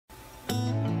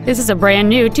This is a brand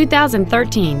new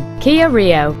 2013 Kia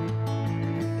Rio.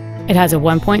 It has a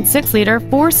 1.6-liter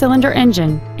four-cylinder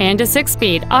engine and a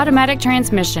 6-speed automatic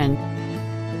transmission.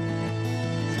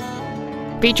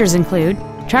 Features include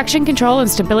traction control and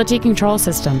stability control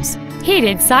systems,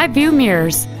 heated side view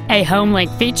mirrors, a home link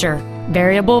feature,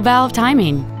 variable valve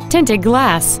timing, tinted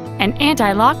glass, an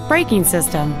anti-lock braking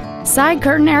system, side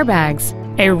curtain airbags,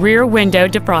 a rear window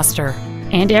defroster,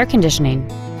 and air conditioning.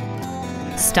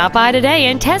 Stop by today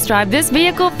and test drive this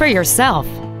vehicle for yourself.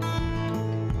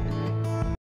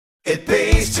 It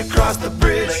pays to cross the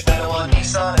bridge. Manawa,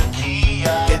 Nissan and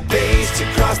Kia. It pays to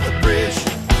cross the bridge.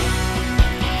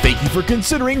 Thank you for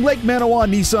considering Lake Manawa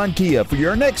Nissan Kia for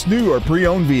your next new or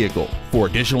pre-owned vehicle. For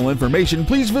additional information,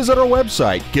 please visit our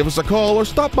website, give us a call, or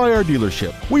stop by our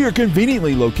dealership. We are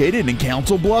conveniently located in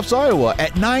Council Bluffs, Iowa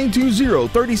at 920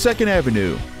 32nd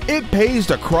Avenue. It pays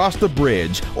to cross the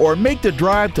bridge or make the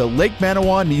drive to Lake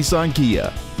Manawa Nissan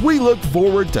Kia. We look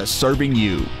forward to serving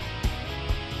you.